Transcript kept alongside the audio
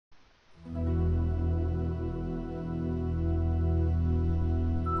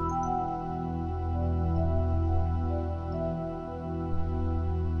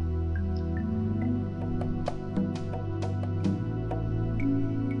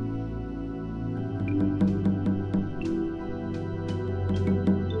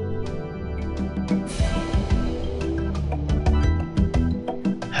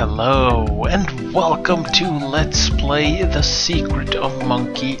Hello and welcome to Let's Play The Secret of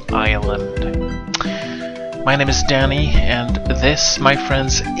Monkey Island. My name is Danny, and this, my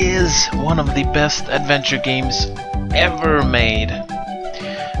friends, is one of the best adventure games ever made.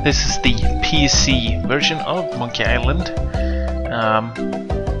 This is the PC version of Monkey Island,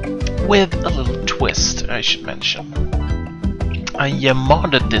 with a little twist, I should mention. I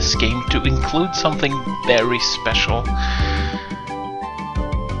modded this game to include something very special.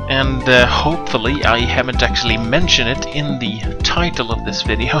 And hopefully I haven't actually mentioned it in the title of this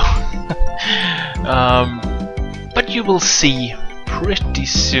video. But you will see pretty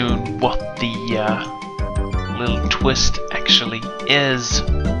soon what the little twist actually is.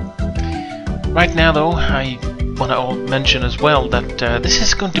 Right now though, I want to mention as well that this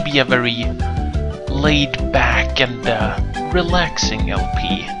is going to be a very laid back and relaxing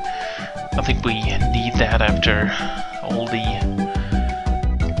LP. I think we need that after all the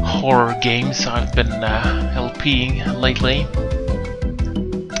horror games I've been LPing lately.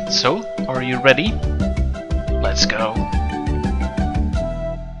 So, are you ready? Let's go.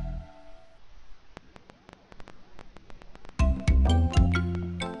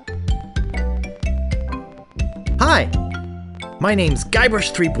 Hi! My name's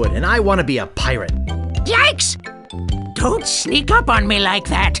Guybrush Threepwood, and I want to be a pirate. Yikes! Don't sneak up on me like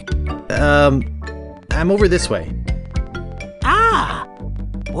that! I'm over this way. Ah!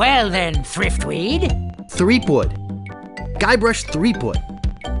 Well then, Thriftweed. Threepwood. Guybrush Threepwood.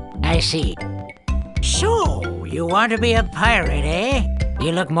 I see. So, you want to be a pirate, eh?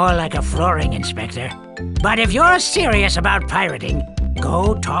 You look more like a flooring inspector. But if you're serious about pirating,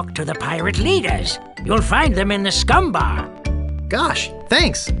 go talk to the pirate leaders. You'll find them in the scum bar. Gosh,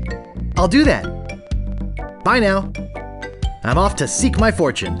 thanks. I'll do that. Bye now. I'm off to seek my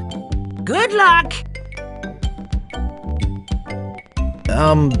fortune. Good luck!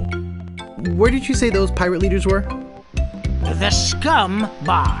 Where did you say those pirate leaders were? The scum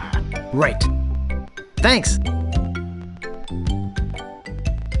bar. Right. Thanks.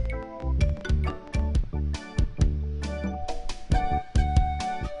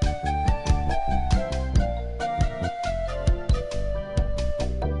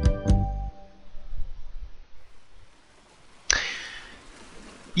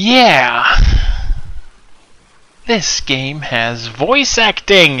 Yeah! This game has voice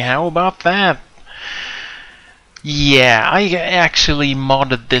acting! How about that? Yeah, I actually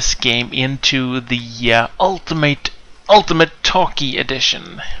modded this game into the Ultimate Talkie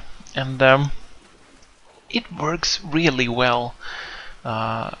Edition. And it works really well.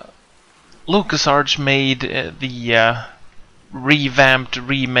 LucasArts made the revamped,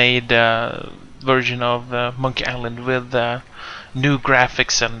 remade version of Monkey Island with new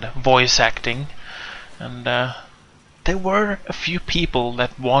graphics and voice acting. And there were a few people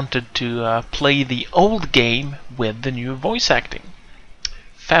that wanted to play the old game with the new voice acting.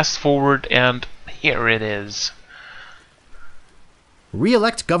 Fast forward and here it is.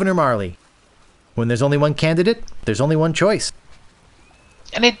 Re-elect Governor Marley. When there's only one candidate, there's only one choice.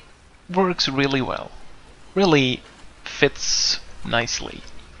 And it works really well. Really fits nicely.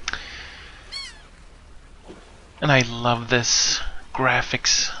 And I love this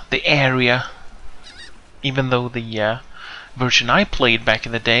graphics, the area. Even though the version I played back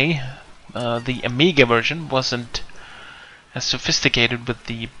in the day, the Amiga version, wasn't as sophisticated with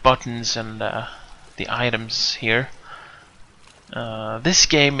the buttons and the items here. This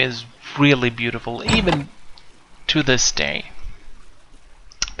game is really beautiful, even to this day.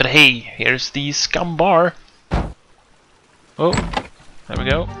 But hey, here's the scum bar. Oh, there we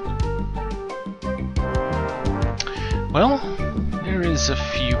go. Well, there is a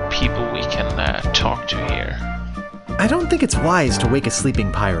few people we can talk to here. I don't think it's wise to wake a sleeping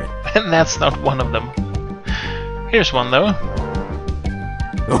pirate. And that's not one of them. Here's one though.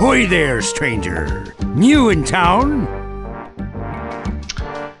 Ahoy there, stranger! New in town?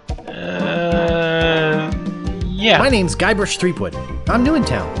 Yeah. My name's Guybrush Threepwood. I'm new in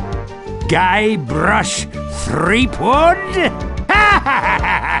town. Guybrush Threepwood?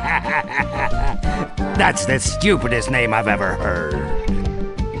 That's the stupidest name I've ever heard.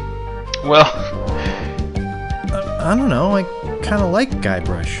 Well, I don't know, I kinda like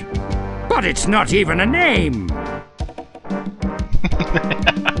Guybrush. But it's not even a name!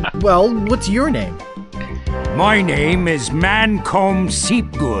 Well, what's your name? My name is Mancomb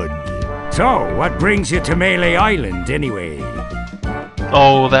Seepgood. So, what brings you to Melee Island, anyway?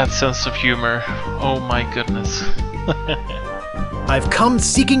 oh, that sense of humor. Oh my goodness. I've come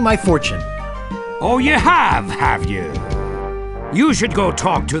seeking my fortune. Oh, you have you? You should go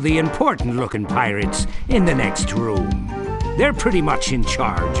talk to the important-looking pirates in the next room. They're pretty much in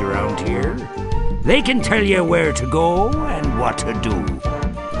charge around here. They can tell you where to go and what to do.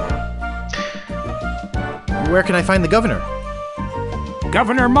 Where can I find the governor?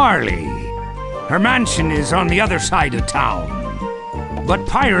 Governor Marley. Her mansion is on the other side of town. But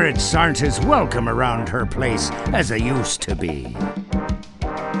pirates aren't as welcome around her place as they used to be.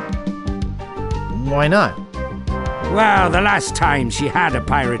 Why not? Well, the last time she had a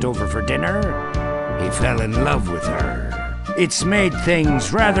pirate over for dinner, he fell in love with her. It's made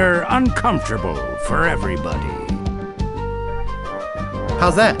things rather uncomfortable for everybody.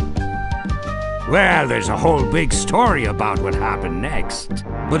 How's that? Well, there's a whole big story about what happened next,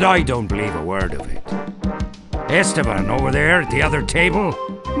 but I don't believe a word of it. Esteban over there at the other table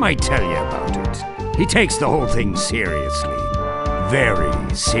might tell you about it. He takes the whole thing seriously. Very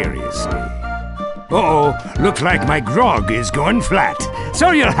seriously. Uh-oh, looks like my grog is going flat,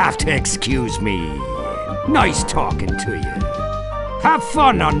 so you'll have to excuse me. Nice talking to you. Have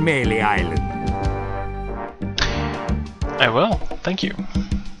fun on Melee Island. I will, thank you.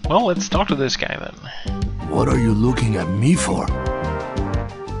 Well, let's talk to this guy then. What are you looking at me for?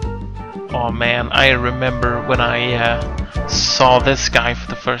 Oh man, I remember when I saw this guy for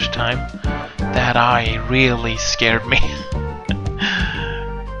the first time. That eye really scared me.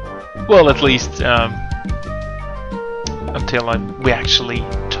 Well, at least until we actually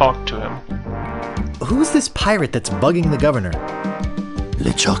talked to him. Who's this pirate that's bugging the governor?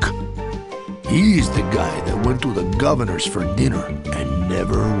 LeChuck. He's the guy that went to the governor's for dinner and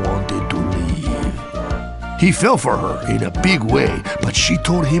never wanted to leave. He fell for her in a big way, but she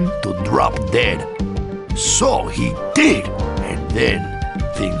told him to drop dead. So he did, and then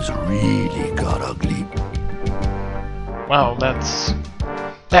things really got ugly. Wow,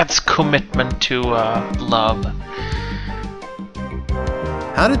 that's commitment to love.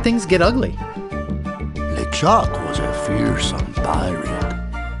 How did things get ugly? LeChuck was a fearsome pirate.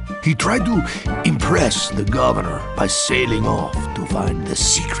 He tried to impress the governor by sailing off to find the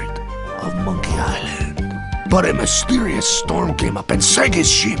secret of Monkey Island. But a mysterious storm came up and sank his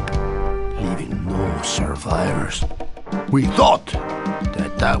ship, leaving no survivors. We thought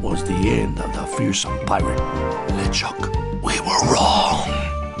that was the end of the fearsome pirate, LeChuck. We were wrong.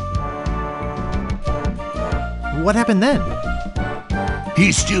 What happened then?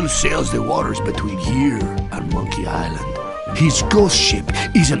 He still sails the waters between here and Monkey Island. His ghost ship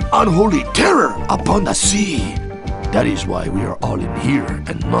is an unholy terror upon the sea. That is why we are all in here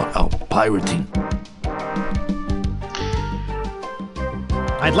and not out pirating.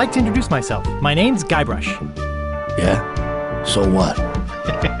 I'd like to introduce myself. My name's Guybrush. Yeah? So what?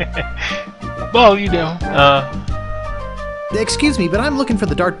 Well, you know, Excuse me, but I'm looking for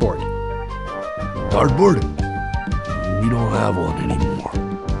the dartboard. Dartboard? We don't have one anymore.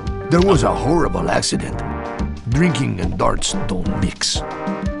 There was a horrible accident. Drinking and darts don't mix.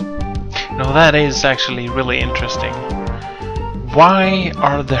 no, that is actually really interesting. Why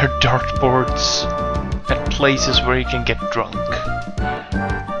are there dartboards at places where you can get drunk?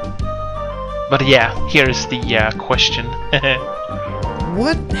 But yeah, here's the question.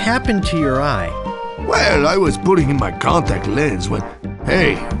 What happened to your eye? Well, I was putting in my contact lens when...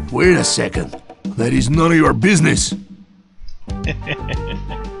 Hey, wait a second. That is none of your business.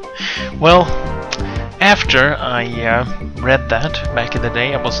 Well, after I read that back in the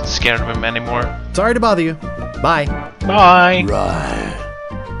day, I wasn't scared of him anymore. Sorry to bother you. Bye. Bye! Right.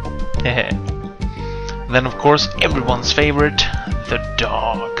 Then, of course, everyone's favorite, the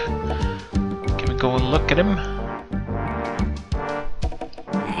dog. Can we go and look at him?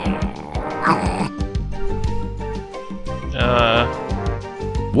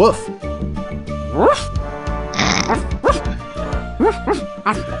 Woof.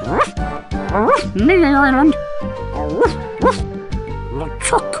 Melee Island.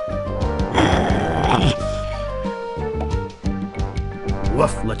 LeChuck.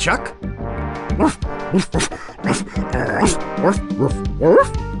 Woof, LeChuck?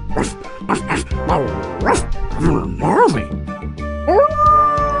 Marley.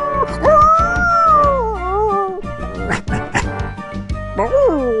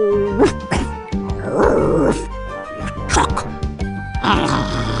 LeChuck.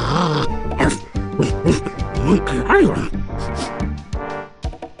 Monkey Island.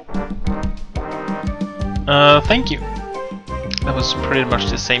 Thank you. That was pretty much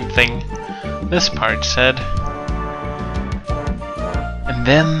the same thing this part said. And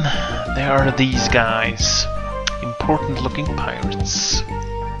then there are these guys. Important looking pirates.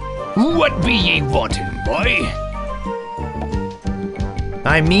 What be ye wanting, boy?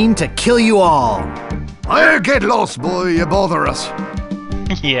 I mean to kill you all. I'll get lost, boy. You bother us.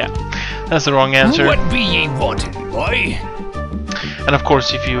 Yeah, that's the wrong answer. What be ye wanting, boy? And of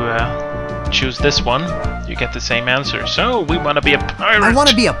course, if you choose this one, you get the same answer. So, we want to be a pirate! I want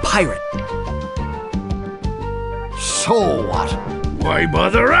to be a pirate. So what? Why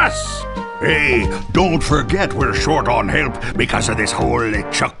bother us? Hey, don't forget we're short on help because of this whole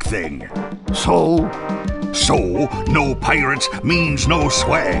LeChuck thing. So, no pirates means no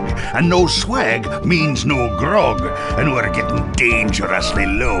swag, and no swag means no grog, and we're getting dangerously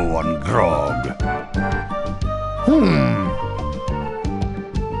low on grog.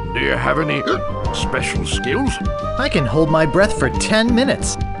 Do you have any special skills? I can hold my breath for 10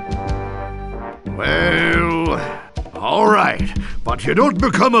 minutes. Well, all right, but you don't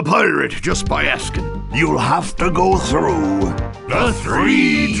become a pirate just by asking. You'll have to go through the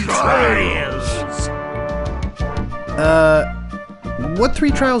 3 trials. What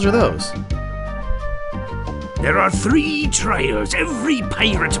 3 trials are those? There are 3 trials every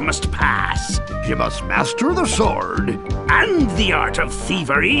pirate must pass. You must master the sword. And the art of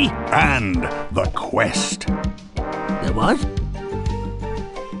thievery. And the quest. The what?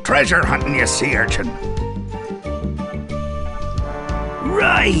 Treasure hunting, you sea urchin.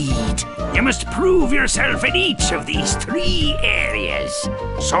 Right. You must prove yourself in each of these 3 areas.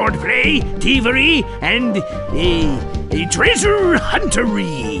 Swordplay, thievery, and treasure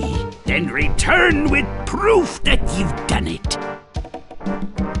huntery. Then return with proof that you've done it.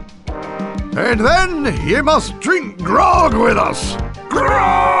 And then you must drink grog with us.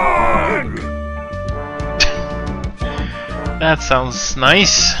 Grog! That sounds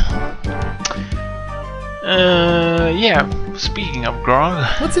nice. Yeah, speaking of grog.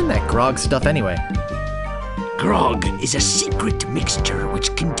 What's in that grog stuff anyway? Grog is a secret mixture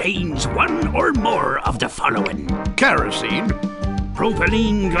which contains one or more of the following: Kerosene,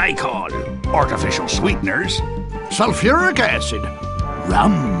 propylene glycol, Artificial sweeteners, sulfuric acid,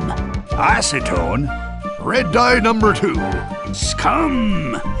 rum, acetone, red dye number 2,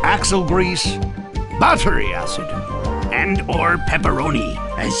 scum, axle grease, battery acid, and or pepperoni.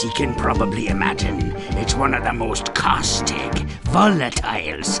 As you can probably imagine, it's one of the most caustic,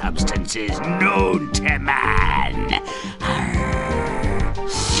 volatile substances known to man.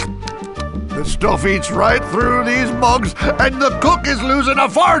 The stuff eats right through these mugs, and the cook is losing a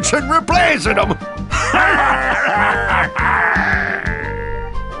fortune replacing them.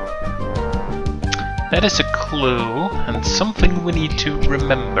 That is a clue, and something we need to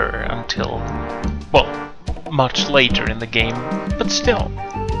remember until, well, much later in the game, but still.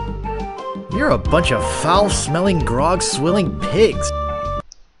 You're a bunch of foul-smelling, grog-swilling pigs.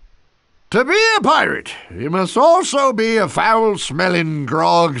 To be a pirate, you must also be a foul-smelling,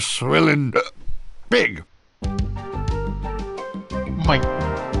 grog-swilling pig. My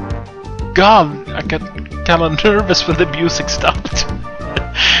God, I got kind of nervous when the music stopped.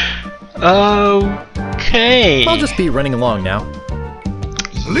 Okay. I'll just be running along now.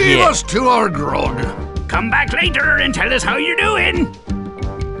 Leave Yeah. us to our grog. Come back later and tell us how you're doing.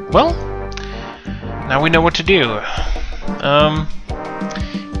 Well, now we know what to do.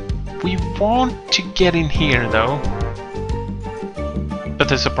 We want to get in here though, but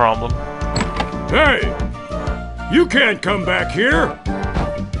there's a problem. Hey, you can't come back here.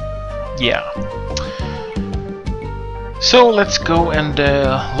 Yeah. So let's go and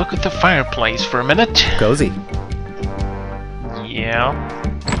look at the fireplace for a minute. Cozy. Yeah.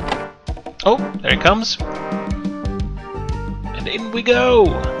 Oh, there it comes. And in we go.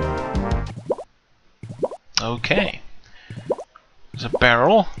 Okay. There's a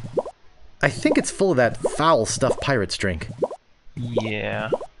barrel. I think it's full of that foul stuff pirates drink.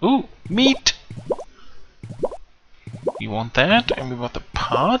 Yeah. Ooh, meat. You want that? And we want the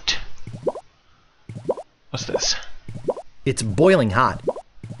pot. What's this? It's boiling hot.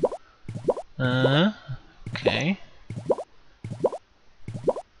 Okay.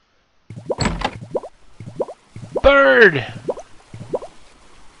 Bird!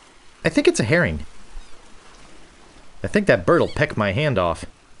 I think it's a herring. I think that bird'll peck my hand off.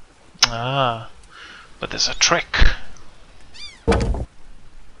 Ah, but there's a trick.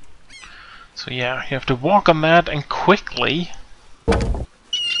 So yeah, you have to walk on that and quickly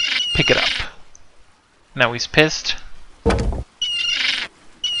pick it up. Now he's pissed.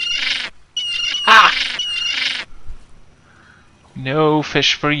 Ah! No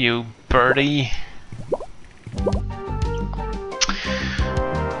fish for you, birdie.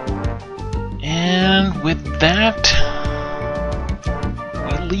 And with that,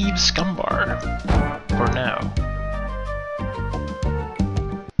 we leave Scumbar for now.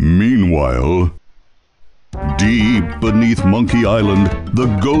 Meanwhile, deep beneath Monkey Island, the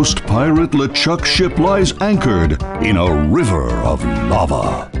ghost pirate LeChuck ship lies anchored in a river of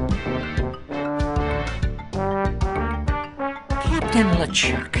lava. Captain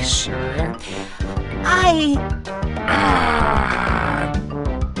LeChuck, sir.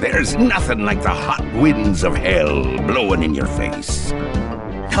 There's nothing like the hot winds of hell blowing in your face.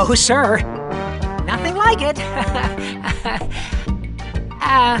 No, sir. Nothing like it.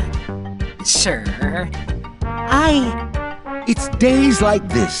 Sir, It's days like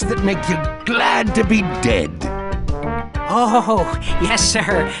this that make you glad to be dead. Oh, yes,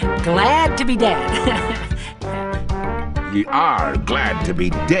 sir. Glad to be dead. You are glad to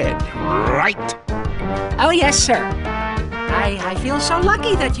be dead, right? Oh, yes, sir. I feel so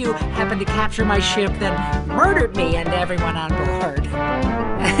lucky that you happened to capture my ship, then murdered me and everyone on board.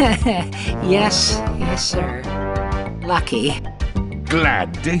 Yes, sir. Lucky.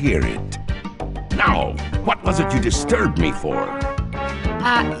 Glad to hear it. Now, what was it you disturbed me for?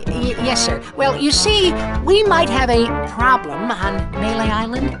 Yes, sir. Well, you see, we might have a problem on Melee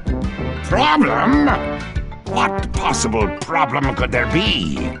Island. Problem? What possible problem could there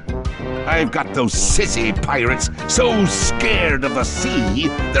be? I've got those sissy pirates so scared of the sea,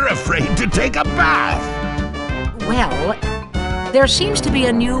 they're afraid to take a bath. Well, there seems to be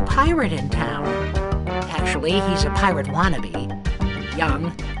a new pirate in town. Actually, he's a pirate wannabe.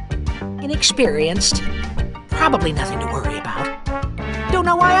 Young, inexperienced, probably nothing to worry about. Don't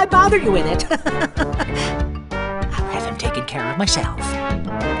know why I bother you with it. I'll have him taken care of myself.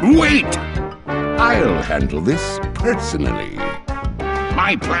 Wait! I'll handle this personally.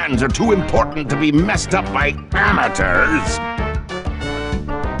 My plans are too important to be messed up by amateurs.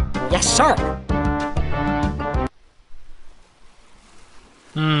 Yes, sir.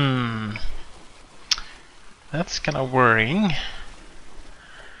 That's kind of worrying.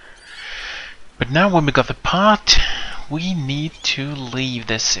 But now when we got the part, we need to leave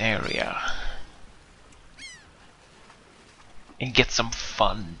this area and get some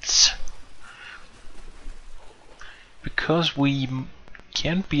funds. Because we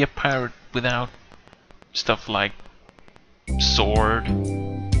can't be a pirate without stuff like sword.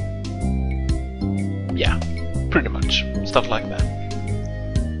 Yeah, pretty much. Stuff like that.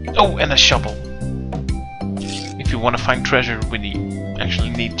 Oh, and a shovel. If you want to find treasure, we actually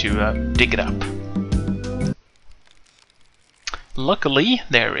need to dig it up. Luckily,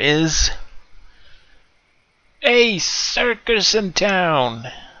 there is a circus in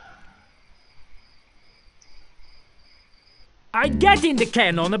town. I get in the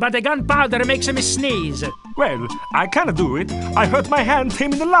cannon, but the gunpowder makes me sneeze. Well, I can do it. I hurt my hand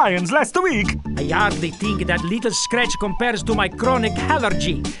taming the lions last week. I hardly think that little scratch compares to my chronic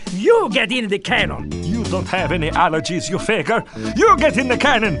allergy. You get in the cannon. You don't have any allergies, you faker. You get in the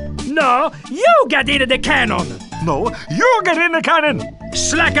cannon. No, you get in the cannon. No, you get in the cannon.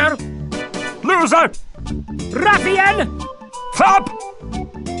 Slacker. Loser. Ruffian. Flop.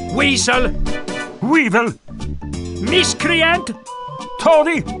 Weasel. Weevil. Miscreant.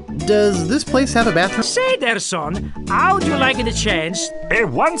 Toady. Does this place have a bathroom? Say there, son, how'd you like the chance? A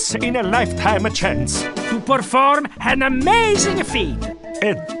once-in-a-lifetime chance. To perform an amazing feat.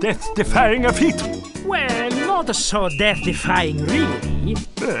 A death-defying feat. Well, not so death-defying, really.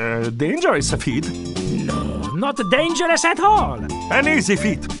 Dangerous feat. No, not dangerous at all. An easy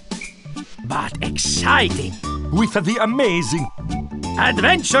feat. But exciting. With the amazing.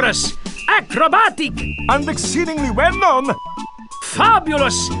 Adventurous. Acrobatic. And exceedingly well-known.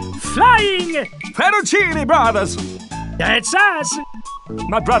 Fabulous. Flying. Ferrucini Brothers. That's us.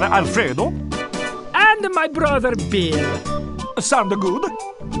 My brother Alfredo. And my brother Bill. Sound good?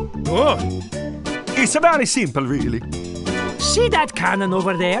 Good. It's very simple, really. See that cannon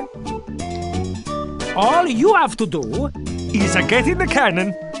over there? All you have to do is get in the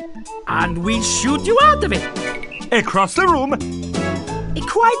cannon, and we'll shoot you out of it. Across the room.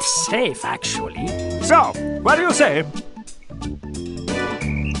 Quite safe, actually. So, what do you say?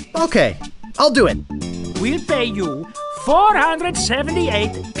 Okay, I'll do it. We'll pay you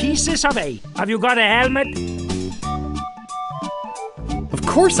 478 pieces of A. Have you got a helmet? Of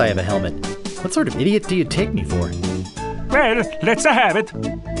course I have a helmet. What sort of idiot do you take me for? Well, let's have it.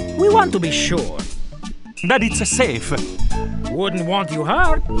 We want to be sure that it's safe. Wouldn't want you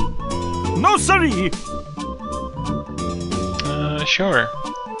hurt. No, sirree. Sure.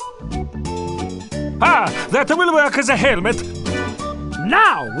 That will work as a helmet.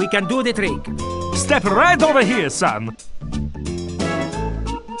 Now we can do the trick. Step right over here, son.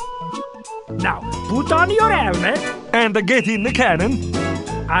 Now, put on your helmet. And get in the cannon.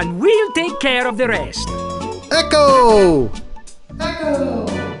 And we'll take care of the rest. Echo! Echo!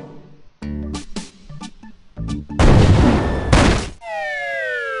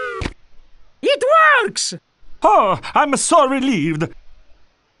 It works! Oh, I'm so relieved.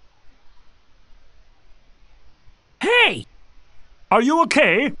 Hey! Are you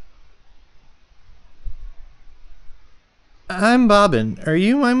okay? I'm Bobbin. Are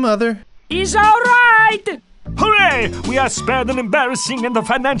you my mother? He's alright! Hooray! We are spared an embarrassing and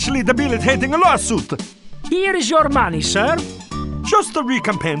financially debilitating lawsuit. Here is your money, sir. Just a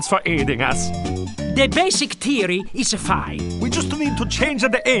recompense for aiding us. The basic theory is fine. We just need to change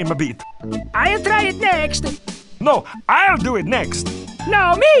the aim a bit. I'll try it next. No, I'll do it next.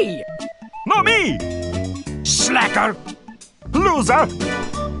 No, me! No, me! Slacker! Loser!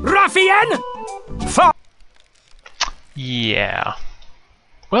 Ruffian! Fuck! Yeah.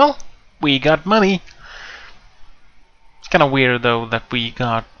 Well, we got money. It's kind of weird though that we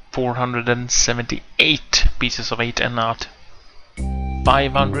got 478 pieces of 8 and not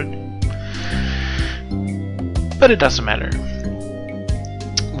 500. But it doesn't matter.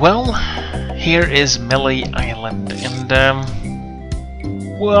 Well, here is Melee Island, and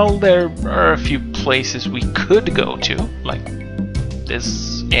well, there are a few places we could go to, like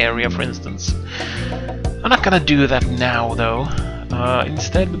this area, for instance. I'm not gonna do that now, though.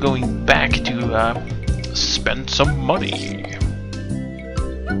 Instead, we're going back to spend some money.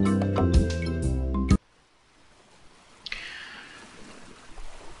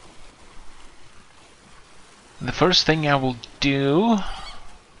 The first thing I will do...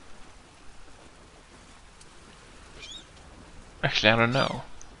 Actually, I don't know.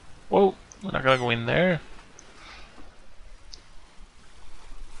 Whoa, we're not gonna go in there.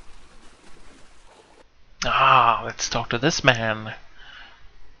 Ah, let's talk to this man.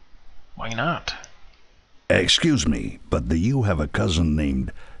 Why not? Excuse me, but do you have a cousin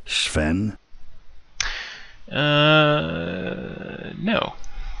named Sven? No.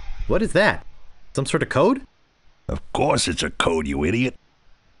 What is that? Some sort of code? Of course it's a code, you idiot.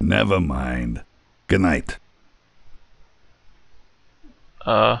 Never mind. Good night.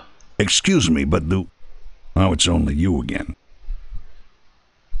 Excuse me, but oh, it's only you again.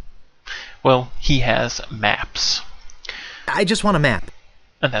 Well, he has maps. I just want a map.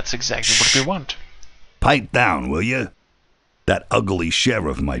 And that's exactly what we want. Pipe down, will you? That ugly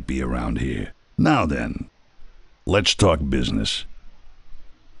sheriff might be around here. Now then, let's talk business.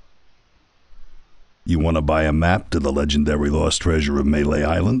 You want to buy a map to the legendary lost treasure of Melee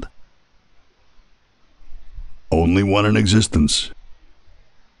Island? Only one in existence.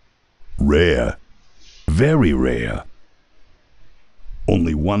 Rare. Very rare.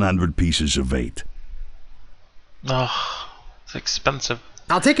 Only 100 pieces of 8. Oh, it's expensive.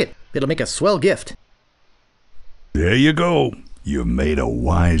 I'll take it. It'll make a swell gift. There you go. You've made a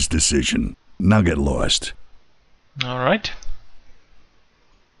wise decision. Now get lost. Alright.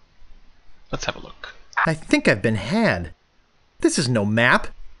 Let's have a look. I think I've been had. This is no map.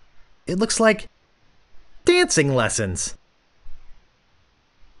 It looks like dancing lessons.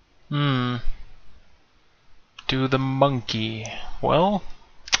 Do the monkey. Well,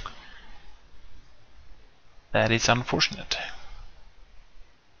 that is unfortunate.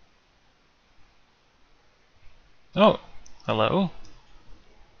 Oh, hello.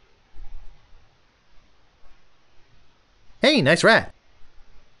 Hey, nice rat.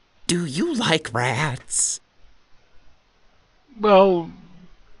 Do you like rats? Well,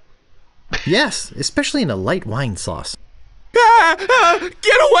 yes, especially in a light wine sauce.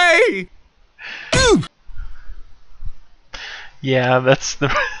 Get away! Yeah, that's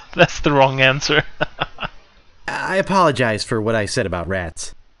the wrong answer. I apologize for what I said about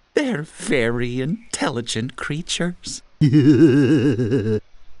rats. They're very intelligent creatures.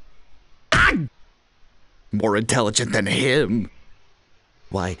 More intelligent than him.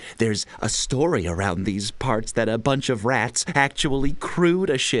 Why, there's a story around these parts that a bunch of rats actually crewed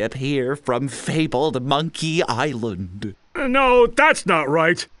a ship here from fabled Monkey Island. No, that's not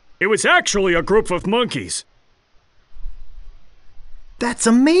right. It was actually a group of monkeys. That's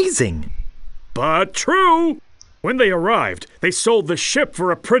amazing. But true. When they arrived, they sold the ship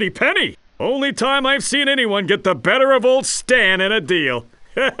for a pretty penny. Only time I've seen anyone get the better of old Stan in a deal.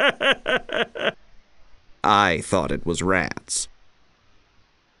 I thought it was rats.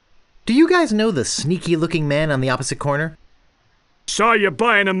 Do you guys know the sneaky-looking man on the opposite corner? Saw you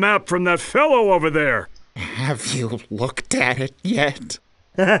buying a map from that fellow over there. Have you looked at it yet?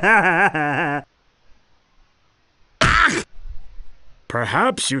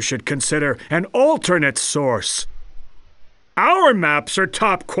 Perhaps you should consider an alternate source. Our maps are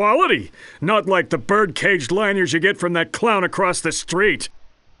top quality, not like the bird-caged liners you get from that clown across the street.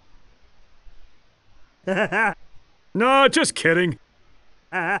 No, just kidding.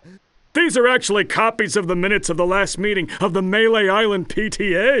 These are actually copies of the minutes of the last meeting of the Melee Island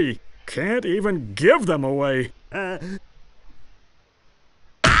PTA. Can't even give them away.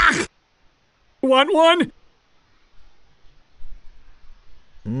 Want one?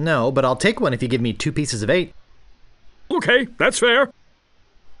 No, but I'll take one if you give me 2 pieces of 8. Okay, that's fair.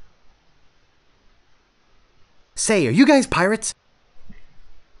 Say, are you guys pirates?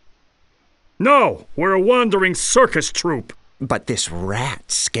 No, we're a wandering circus troupe. But this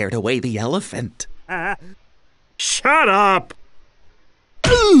rat scared away the elephant. Shut up!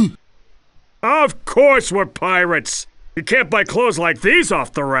 Of course we're pirates. You can't buy clothes like these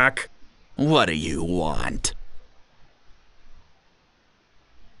off the rack. What do you want?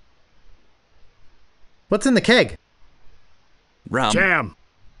 What's in the keg? Rum. Jam.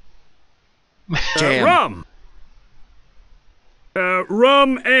 Jam. Rum.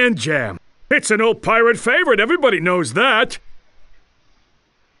 Rum and jam. It's an old pirate favorite. Everybody knows that.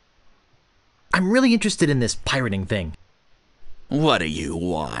 I'm really interested in this pirating thing. What do you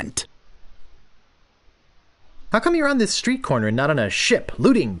want? How come you're on this street corner and not on a ship,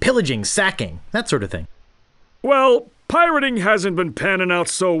 looting, pillaging, sacking, that sort of thing? Well, pirating hasn't been panning out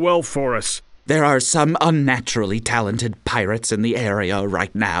so well for us. There are some unnaturally talented pirates in the area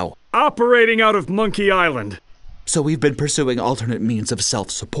right now. Operating out of Monkey Island. So we've been pursuing alternate means of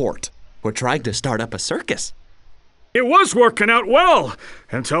self-support. We're trying to start up a circus. It was working out well,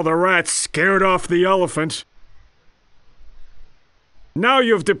 until the rats scared off the elephant. Now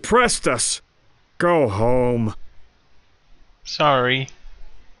you've depressed us. Go home. Sorry.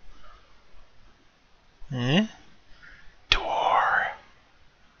 Eh? Door.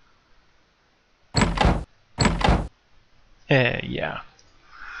 Yeah.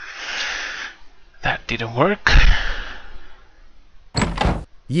 That didn't work.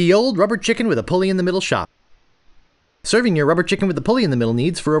 Ye old rubber chicken with a pulley in the middle shop. Serving your rubber chicken with the pulley in the middle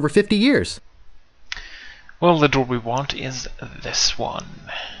needs for over 50 years. Well, the door we want is this one.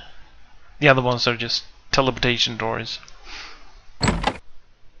 The other ones are just teleportation doors.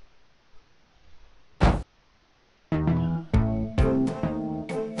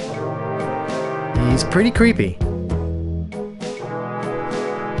 He's pretty creepy.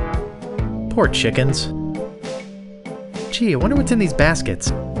 Poor chickens. Gee, I wonder what's in these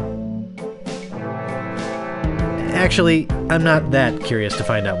baskets. Actually, I'm not that curious to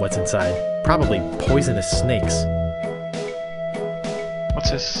find out what's inside. Probably poisonous snakes. What's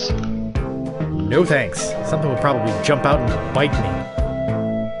this? No thanks. Something will probably jump out and bite me.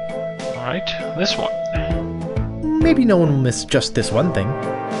 Alright, this one. Maybe no one will miss just this one thing.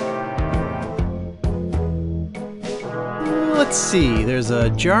 Let's see, there's a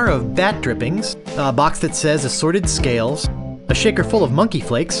jar of bat drippings, a box that says assorted scales, a shaker full of monkey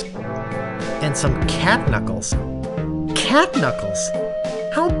flakes, and some cat knuckles. Cat knuckles?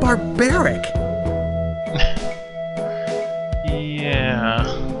 How barbaric! Yeah.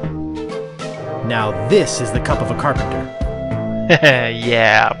 Now this is the cup of a carpenter.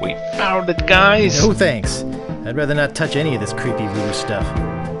 Yeah, we found it, guys. No thanks. I'd rather not touch any of this creepy voodoo stuff.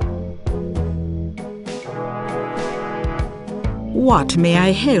 What may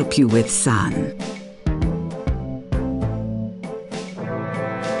I help you with, son?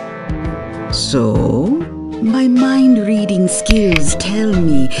 So, my mind-reading skills tell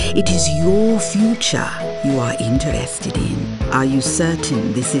me it is your future you are interested in. Are you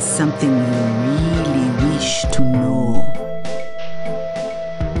certain this is something you really wish to know?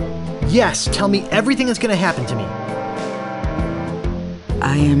 Yes, tell me everything that's gonna happen to me.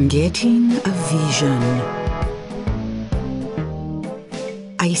 I am getting a vision.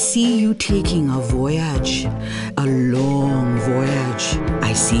 I see you taking a voyage, a long voyage.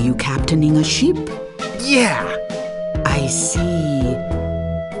 I see you captaining a ship. Yeah! I see...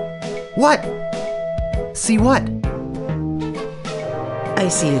 What? See what? I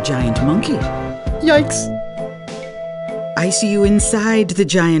see a giant monkey. Yikes! I see you inside the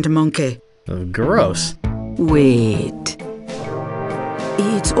giant monkey. Oh, gross. Wait.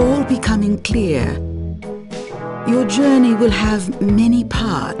 It's all becoming clear. Your journey will have many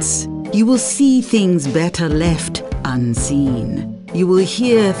parts. You will see things better left unseen. You will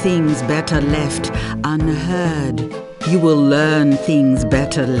hear things better left unheard. You will learn things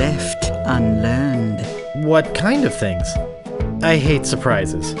better left unlearned. What kind of things? I hate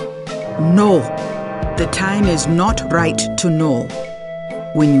surprises. No, the time is not right to know.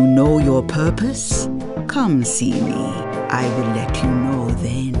 When you know your purpose, come see me. I will let you know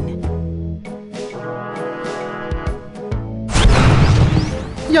then.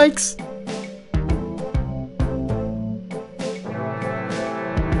 Yikes!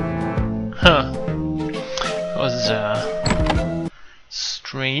 Huh. That was,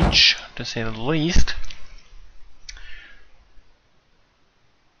 strange, to say the least.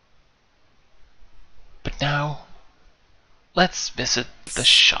 But now, let's visit the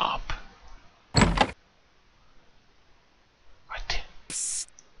shop. What?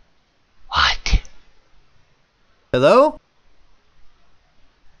 Hello?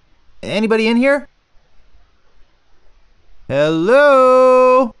 Anybody in here?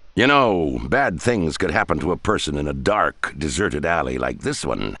 Hello? You know, bad things could happen to a person in a dark, deserted alley like this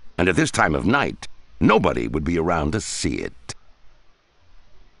one, and at this time of night, nobody would be around to see it.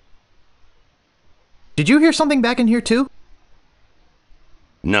 Did you hear something back in here too?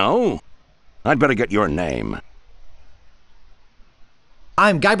 No? I'd better get your name.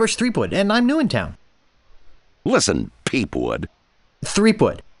 I'm Guybrush Threepwood, and I'm new in town. Listen, Peepwood.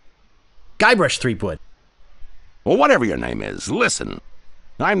 Threepwood. Guybrush Threepwood. Well, whatever your name is, listen.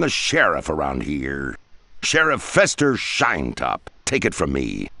 I'm the sheriff around here. Sheriff Fester Shinetop. Take it from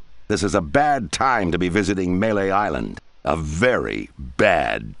me. This is a bad time to be visiting Melee Island. A very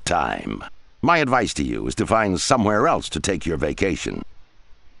bad time. My advice to you is to find somewhere else to take your vacation.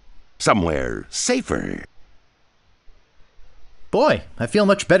 Somewhere safer. Boy, I feel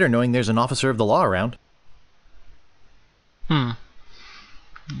much better knowing there's an officer of the law around.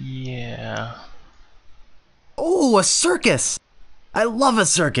 Yeah. Oh, a circus! I love a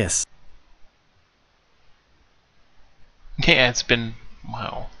circus! Yeah, it's been,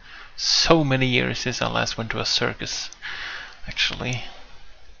 wow, so many years since I last went to a circus, actually.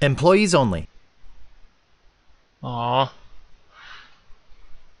 Employees only. Aww.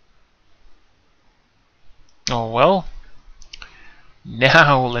 Oh well.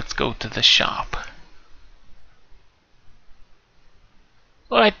 Now let's go to the shop.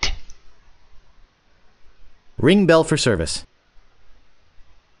 What? Ring bell for service.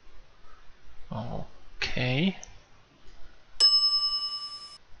 Okay.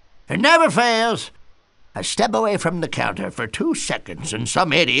 It never fails. I step away from the counter for 2 seconds and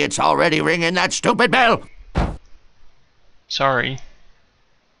some idiot's already ringing that stupid bell. Sorry.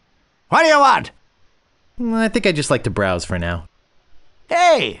 What do you want? I think I'd just like to browse for now.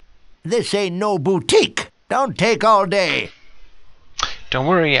 Hey, this ain't no boutique. Don't take all day. Don't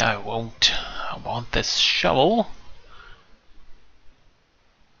worry, I won't. I want this shovel.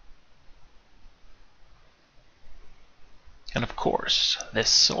 And of course, this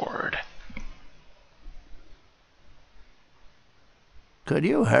sword. Could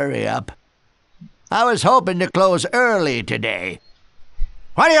you hurry up? I was hoping to close early today.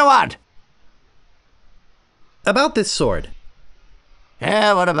 What do you want? About this sword.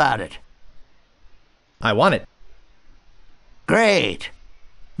 Yeah, what about it? I want it. Great.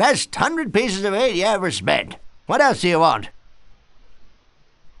 Best 100 pieces of 8 you ever spent. What else do you want?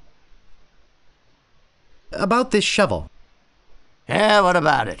 About this shovel. Yeah, what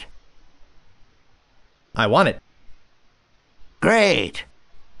about it? I want it. Great.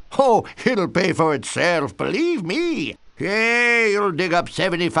 Oh, it'll pay for itself, believe me. Yeah, you'll dig up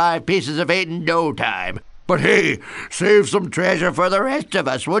 75 pieces of 8 in no time. But hey, save some treasure for the rest of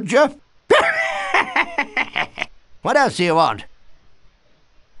us, would you? What else do you want?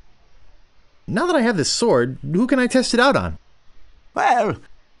 Now that I have this sword, who can I test it out on? Well,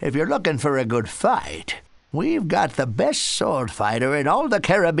 if you're looking for a good fight, we've got the best sword fighter in all the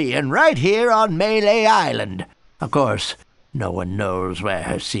Caribbean right here on Melee Island. Of course, no one knows where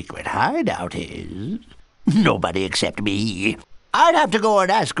her secret hideout is. Nobody except me. I'd have to go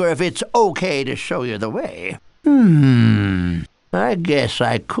and ask her if it's okay to show you the way. I guess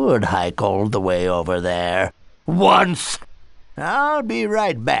I could hike all the way over there. Once. I'll be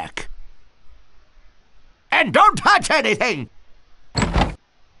right back. And don't touch anything!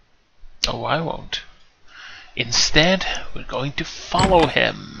 Oh, I won't. Instead, we're going to follow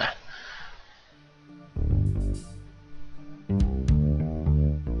him.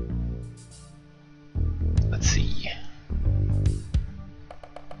 Let's see.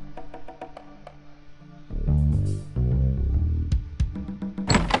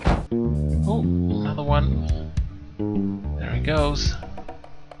 Oh, another one. There he goes.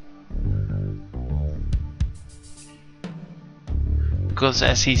 Because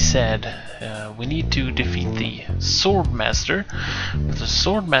as he said, we need to defeat the Swordmaster, but the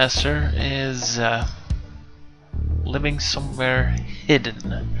Swordmaster is living somewhere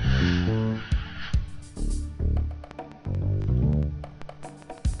hidden.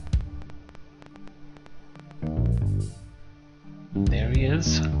 There he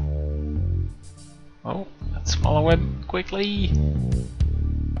is. Oh, let's follow him quickly.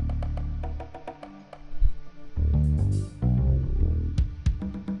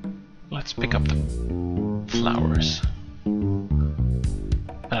 Let's pick up the flowers.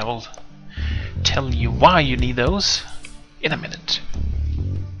 And I will tell you why you need those in a minute.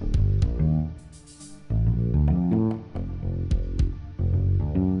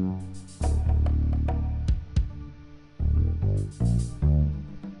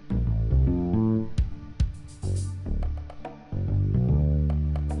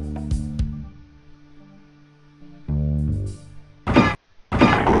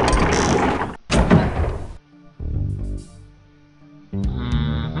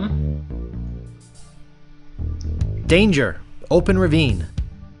 Danger! Open ravine.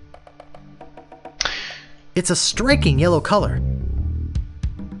 It's a striking yellow color.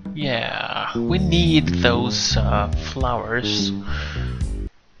 Yeah, we need those flowers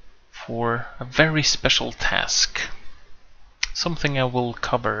for a very special task. Something I will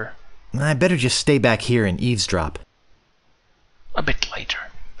cover I better just stay back here and eavesdrop. a bit later,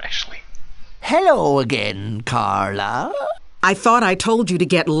 actually. Hello again, Carla. I thought I told you to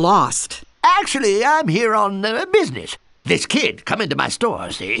get lost. Actually, I'm here on business. This kid come into my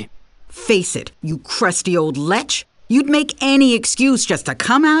store, see? Face it, you crusty old lech. You'd make any excuse just to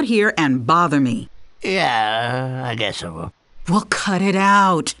come out here and bother me. Yeah, I guess so. Well, cut it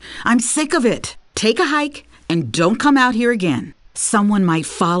out. I'm sick of it. Take a hike and don't come out here again. Someone might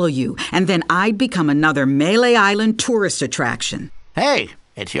follow you, and then I'd become another Melee Island tourist attraction. Hey,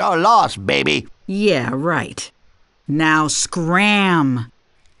 it's your loss, baby. Yeah, right. Now scram.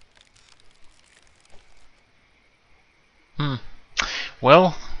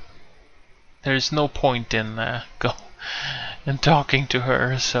 Well, there's no point in talking to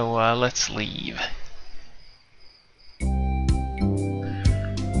her, so let's leave.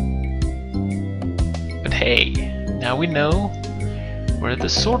 But hey, now we know where the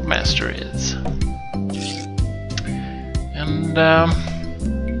Swordmaster is. And,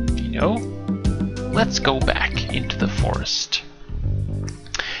 let's go back into the forest.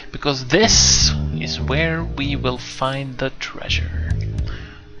 Because this is where we will find the treasure.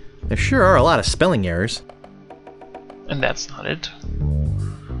 There sure are a lot of spelling errors. And that's not it.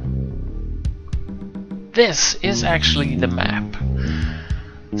 This is actually the map.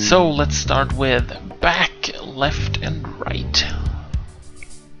 So let's start with back, left, and right.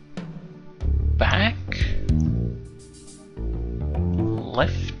 Back,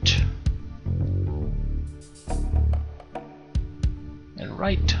 left, and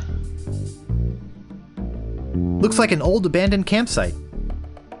right. Looks like an old abandoned campsite.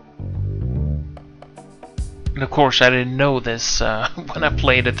 And of course I didn't know this when I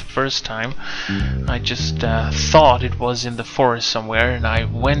played it the first time. I just thought it was in the forest somewhere, and I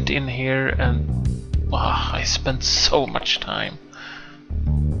went in here and I spent so much time.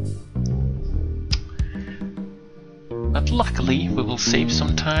 But luckily we will save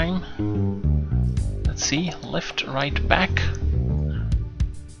some time. Let's see, left, right, back.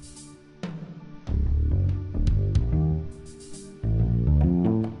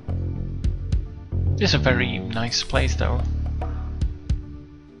 It's a very nice place though.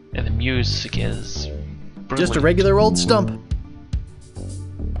 And the music is brilliant. Just a regular old stump.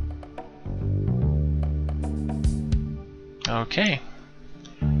 Okay.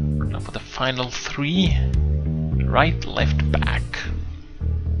 Now for the final 3. Right, left, back.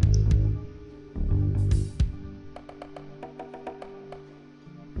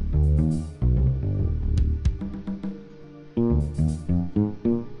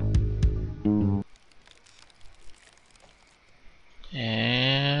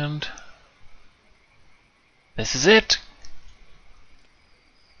 And this is it.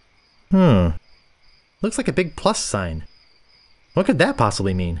 Looks like a big plus sign. What could that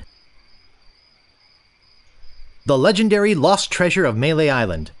possibly mean? The legendary lost treasure of Melee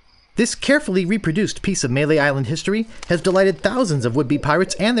Island. This carefully reproduced piece of Melee Island history has delighted thousands of would-be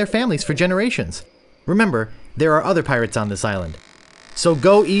pirates and their families for generations. Remember, there are other pirates on this island. So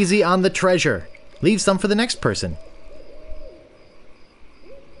go easy on the treasure. Leave some for the next person.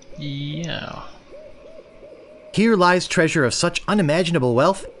 Yeah. Here lies treasure of such unimaginable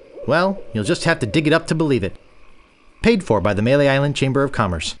wealth. Well, you'll just have to dig it up to believe it. Paid for by the Melee Island Chamber of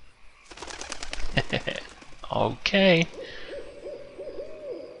Commerce. Okay.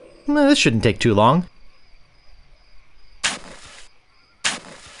 This shouldn't take too long.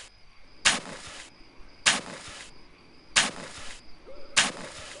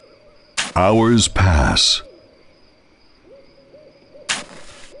 Hours pass.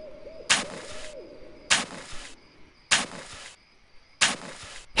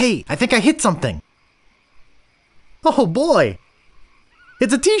 Hey, I think I hit something. Oh boy!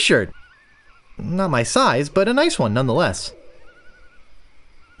 It's a t-shirt! Not my size, but a nice one nonetheless.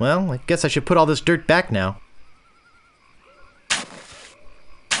 Well, I guess I should put all this dirt back now.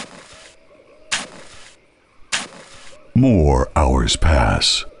 More hours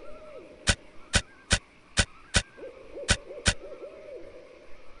pass.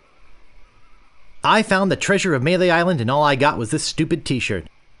 I found the treasure of Melee Island and all I got was this stupid t-shirt.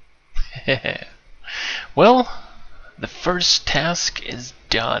 Well, the first task is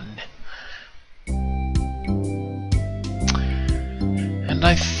done. And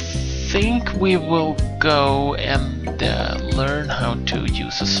I think we will go and learn how to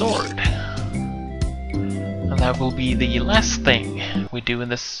use a sword. And that will be the last thing we do in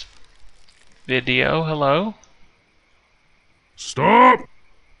this video. Hello? Stop!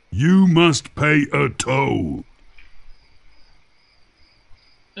 You must pay a toll.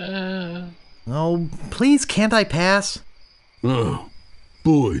 Oh, please, can't I pass? Oh,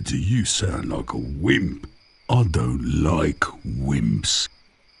 boy, do you sound like a wimp. I don't like wimps.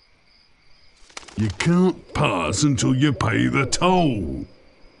 You can't pass until you pay the toll.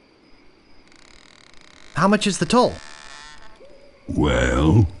 How much is the toll?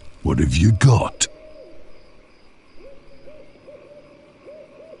 Well, what have you got?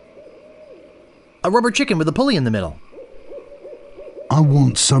 A rubber chicken with a pulley in the middle. I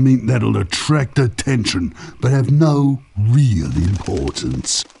want something that'll attract attention, but have no real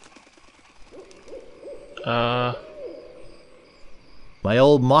importance. My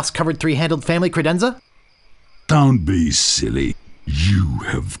old moss-covered three-handled family credenza? Don't be silly. You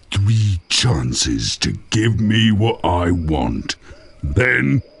have 3 chances to give me what I want.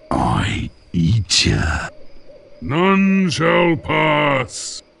 Then I eat ya. None shall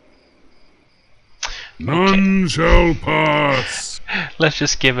pass. None shall pass. Let's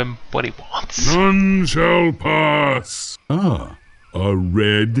just give him what he wants. None shall pass. Ah, a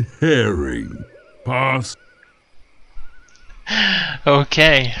red herring. Pass.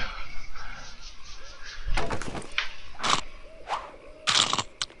 Okay.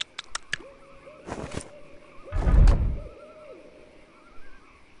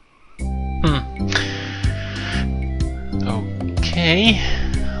 Okay,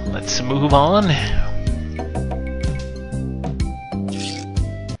 let's move on.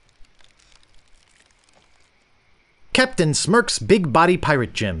 Captain Smirk's Big Body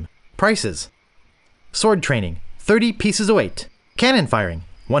Pirate Gym. Prices. Sword training, 30 pieces of weight. Cannon firing,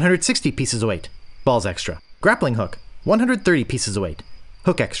 160 pieces of weight. Balls extra. Grappling hook, 130 pieces of weight.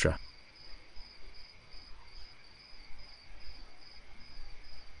 Hook extra.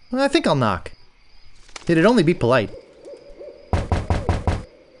 I think I'll knock. It'd only be polite.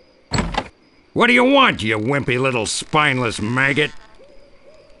 What do you want, you wimpy little spineless maggot?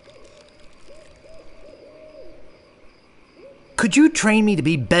 Could you train me to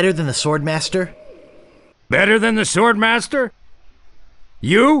be better than the Swordmaster? Better than the Swordmaster?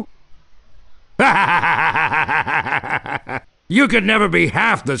 You? You could never be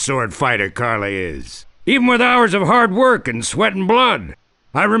half the sword fighter Carla is. Even with hours of hard work and sweat and blood.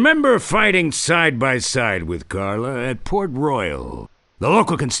 I remember fighting side by side with Carla at Port Royal. The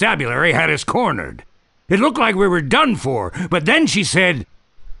local constabulary had us cornered. It looked like we were done for, but then she said,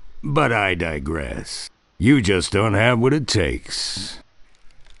 "But I digress. You just don't have what it takes."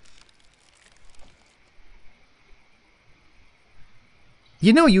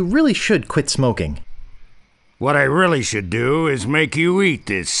 You know, you really should quit smoking. What I really should do is make you eat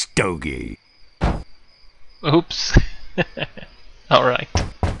this stogie. Oops. Alright.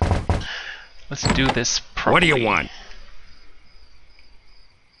 Let's do this properly. What do you want?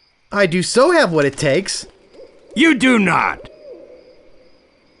 I do so have what it takes. You do not.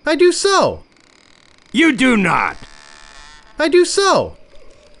 I do so. You do not. I do so.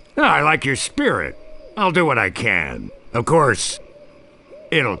 I like your spirit. I'll do what I can. Of course,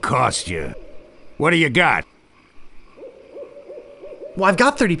 it'll cost you. What do you got? Well, I've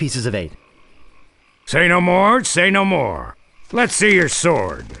got 30 pieces of 8. Say no more, say no more. Let's see your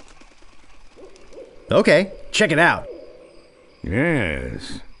sword. Okay, check it out.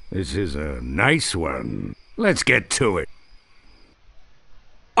 Yes, this is a nice one. Let's get to it.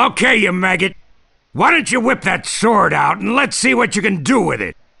 Okay, you maggot. Why don't you whip that sword out and let's see what you can do with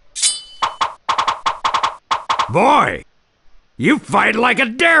it? Boy, you fight like a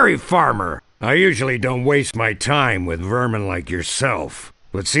dairy farmer. I usually don't waste my time with vermin like yourself.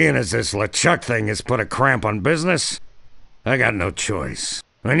 But seeing as this LeChuck thing has put a cramp on business, I got no choice.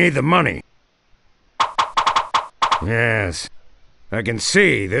 I need the money. Yes, I can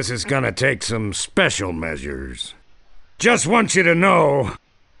see this is gonna take some special measures. Just want you to know,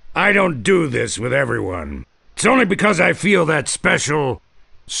 I don't do this with everyone. It's only because I feel that special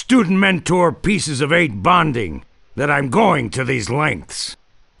student-mentor pieces of 8 bonding that I'm going to these lengths.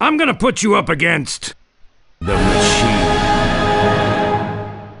 I'm gonna put you up against the machine.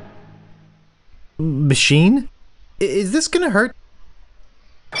 Machine? Is this gonna hurt?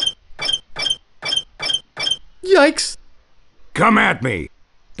 Yikes! Come at me.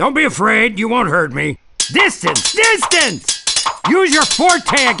 Don't be afraid, you won't hurt me. Distance! Distance! Use your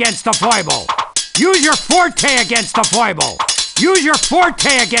forte against the foible! Use your forte against the foible! Use your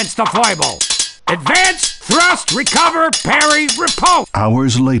forte against the foible! Advance, thrust, recover, parry, repulse!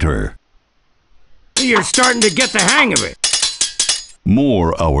 Hours later. You're starting to get the hang of it.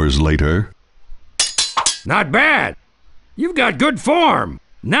 More hours later. Not bad. You've got good form.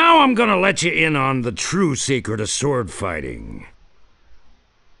 Now I'm gonna let you in on the true secret of sword fighting.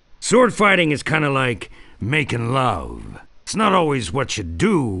 Sword fighting is kind of like making love. It's not always what you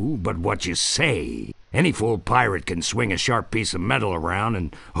do, but what you say. Any fool pirate can swing a sharp piece of metal around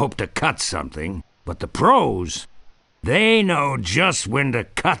and hope to cut something. But the pros, they know just when to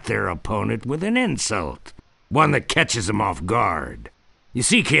cut their opponent with an insult. One that catches them off guard. You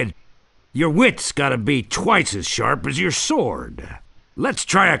see, kid, your wit's gotta be twice as sharp as your sword. Let's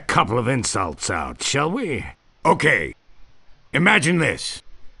try a couple of insults out, shall we? Okay, imagine this.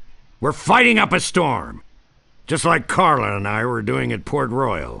 We're fighting up a storm, just like Carla and I were doing at Port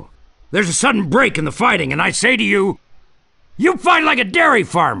Royal. There's a sudden break in the fighting, and I say to you, you fight like a dairy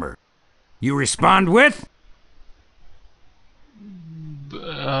farmer. You respond with?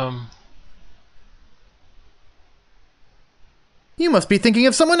 You must be thinking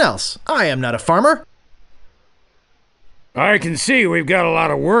of someone else. I am not a farmer. I can see we've got a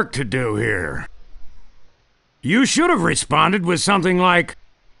lot of work to do here. You should have responded with something like,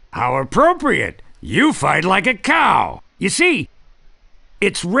 how appropriate. You fight like a cow. You see,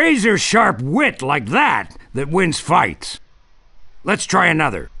 it's razor-sharp wit like that that wins fights. Let's try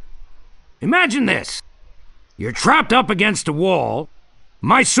another. Imagine this. You're trapped up against a wall.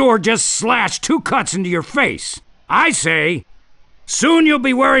 My sword just slashed 2 cuts into your face. I say, soon you'll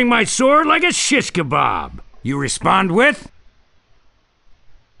be wearing my sword like a shish kebab. You respond with?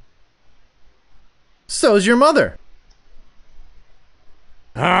 So's your mother.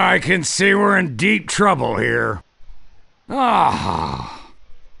 I can see we're in deep trouble here. Ah.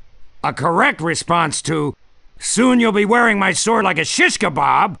 A correct response to, soon you'll be wearing my sword like a shish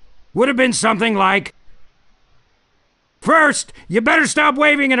kebab, would have been something like, first, you better stop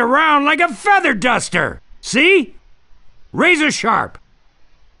waving it around like a feather duster. See? Razor sharp.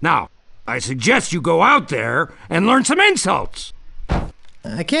 Now, I suggest you go out there and learn some insults.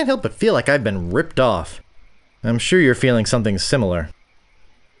 I can't help but feel like I've been ripped off. I'm sure you're feeling something similar.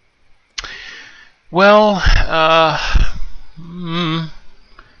 Well,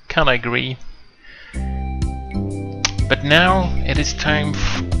 kinda agree. But now it is time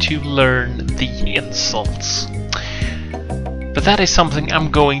to learn the insults. But that is something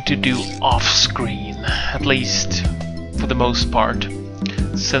I'm going to do off-screen, at least for the most part,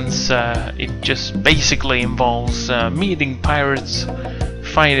 since it just basically involves meeting pirates,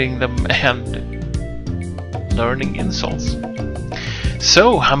 fighting them, and learning insults.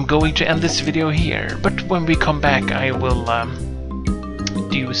 So I'm going to end this video here, but when we come back I will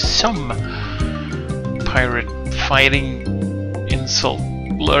do some pirate fighting insult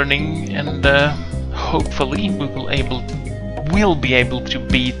learning, and hopefully we'll be able to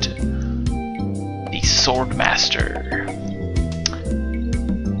beat the Sword Master.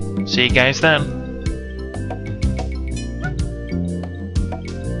 See you guys then.